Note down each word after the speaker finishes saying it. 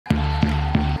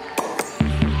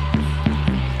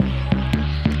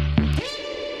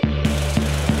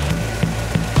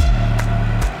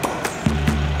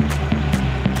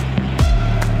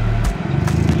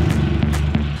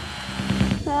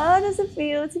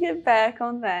get back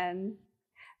on then?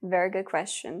 Very good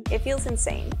question. It feels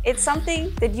insane. It's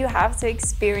something that you have to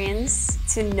experience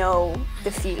to know the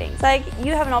feeling. It's like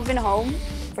you have not been home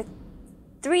for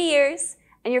 3 years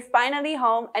and you're finally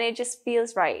home and it just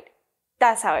feels right.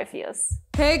 That's how it feels.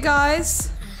 Hey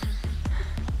guys.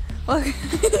 Okay.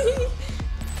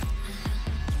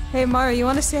 Hey Mario, you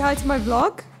want to say hi to my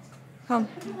vlog? Come.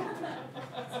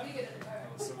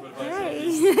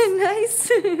 Hey, nice.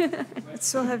 It's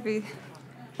so heavy.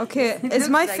 Okay, is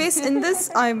my face in this?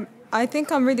 I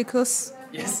think I'm really close.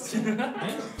 Yes.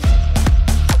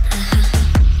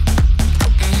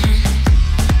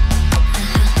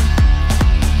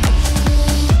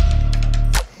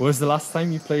 When was the last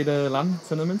time you played a LAN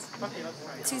tournament?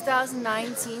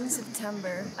 2019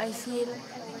 September. I feel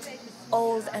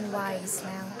old and wise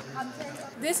now.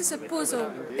 This is a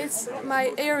puzzle. It's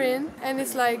my earring and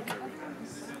it's like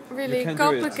really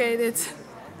complicated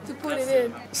to put it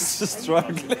in. It's just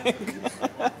struggling.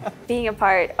 Being a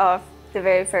part of the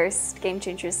very first Game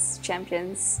Changers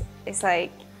Champions is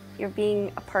like you're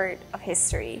being a part of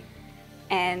history.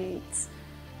 And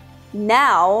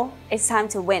now it's time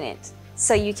to win it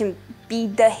so you can be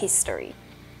the history,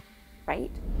 right?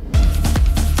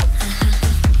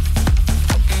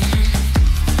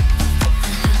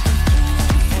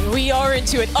 We are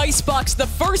into it. Icebox, the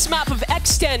first map of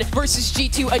X10 versus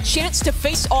G2, a chance to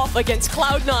face off against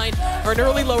Cloud9 for an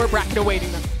early lower bracket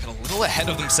awaiting them. A little ahead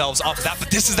of themselves off that,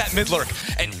 but this is that mid lurk.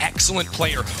 An excellent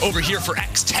player over here for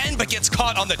X10, but gets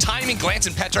caught on the timing. Glance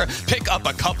and Petra pick up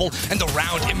a couple, and the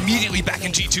round immediately back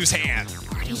in G2's hand.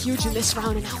 Pretty huge in this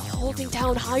round, and now holding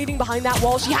down, hiding behind that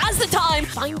wall. She has the time,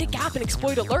 find a gap and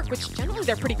exploit a lurk, which generally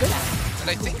they're pretty good at. And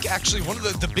I think actually one of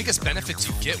the biggest benefits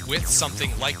you get with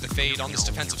something like the Fade on this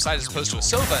defensive side as opposed to a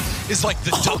Sova is like the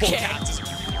double caps.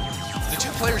 The two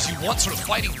players you want sort of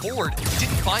fighting forward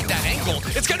didn't find that angle.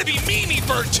 It's going to be Mimi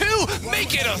for 2,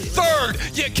 make it a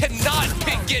 3rd. You cannot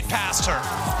get past her.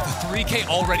 The 3K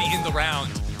already in the round.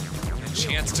 A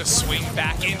chance to swing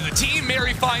back into the team.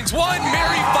 Mary finds 1,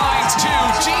 Mary finds 2.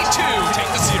 G2 take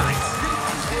the series.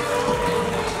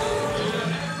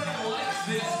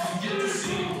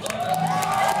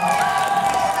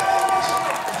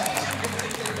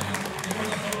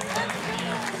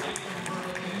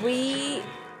 We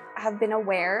have been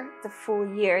aware the full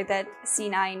year that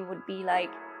C9 would be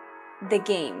like the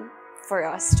game for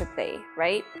us to play,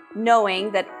 right?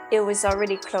 Knowing that it was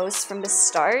already close from the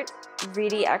start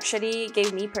really actually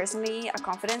gave me personally a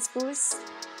confidence boost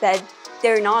that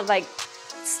they're not like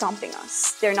stomping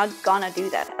us. They're not gonna do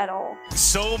that at all.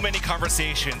 So many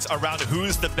conversations around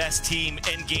who's the best team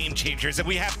in Game Changers, and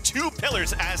we have 2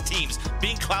 pillars as teams,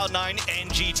 being Cloud9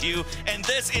 and G2, and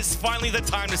this is finally the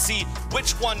time to see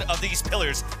which one of these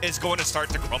pillars is going to start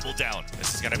to crumble down.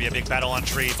 This is going to be a big battle on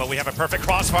Tree, but we have a perfect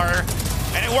crossfire,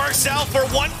 and it works out for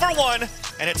 1-for-1,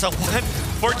 and it's a 1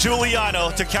 for Giuliano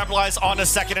to capitalize on a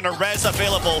second, and a res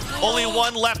available. Only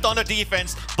 1 left on the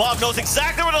defense. Bob knows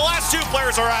exactly where the last 2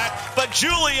 players are at, but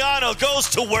Giuliano goes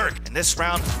to work. And this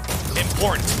round,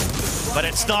 important, but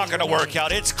it's not going to work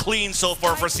out. It's clean so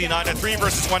far for C9, a 3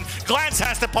 versus 1. Glance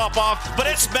has to pop off, but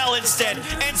it's Mel instead,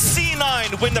 and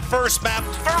C9 win the first map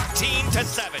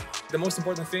 13-7. The most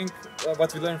important thing,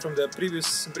 what we learned from the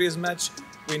previous match,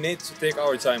 we need to take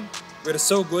our time. We're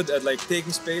so good at like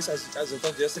taking space, as I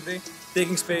told yesterday,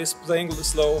 taking space, playing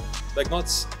slow, like not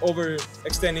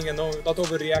overextending and not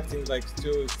overreacting like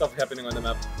to stuff happening on the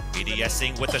map.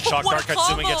 BDSing with the shock dart.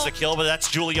 Katsumi gets the kill, but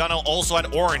that's Giuliano also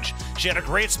at orange. She had a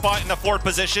great spot in the 4th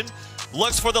position.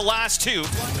 Looks for the last 2.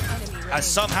 As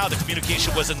somehow the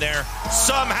communication wasn't there.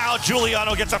 Somehow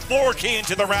Giuliano gets a 4K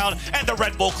into the round and the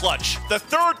Red Bull clutch. The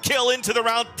 3rd kill into the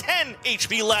round, 10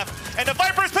 HP left. And the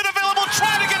Viper's been available,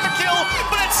 trying to get the kill,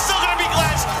 but it's still going to be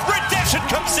Glance. Redemption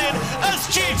comes in as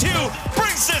G2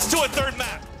 brings this to a 3rd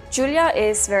map. Julia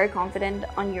is very confident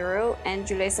on Euro, and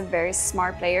Julia is a very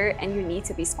smart player, and you need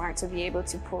to be smart to be able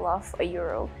to pull off a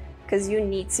Euro, because you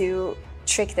need to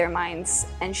trick their minds,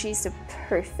 and she's the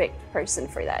perfect person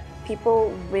for that. People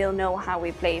will know how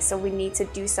we play, so we need to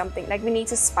do something, like we need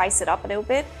to spice it up a little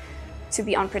bit to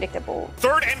be unpredictable.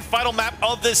 3rd and final map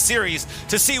of this series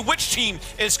to see which team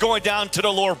is going down to the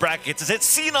lower brackets. Is it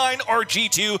C9 or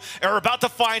G2? And we're about to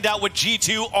find out with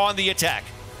G2 on the attack.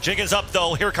 Jig is up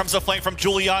though. Here comes the flame from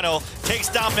Giuliano. Takes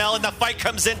down Mel, and the fight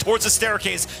comes in towards the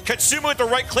staircase. Katsuma with the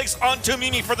right clicks onto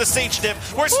Mimi for the stage dip.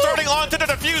 We're starting onto the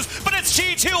defuse, but it's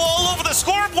G2 all over the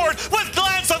scoreboard with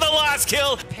Glance on the last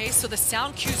kill. Pace, so the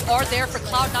sound cues are there for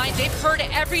Cloud9. They've heard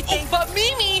everything, but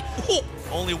Mimi!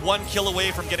 Only 1 kill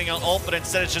away from getting an ult, but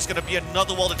instead it's just going to be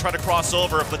another wall to try to cross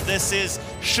over. But this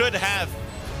should have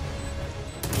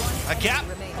a gap.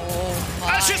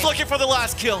 As she's looking for the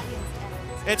last kill.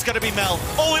 It's gonna be Mel.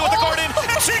 Only with the Guardian,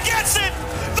 and she gets it!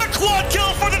 The quad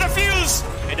kill for the defuse!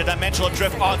 And a dimensional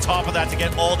drift on top of that to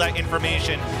get all that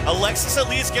information. Alexis at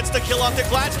least gets the kill off the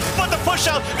glance, but the push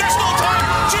out, there's no time!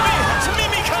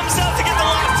 Mimi comes out to get the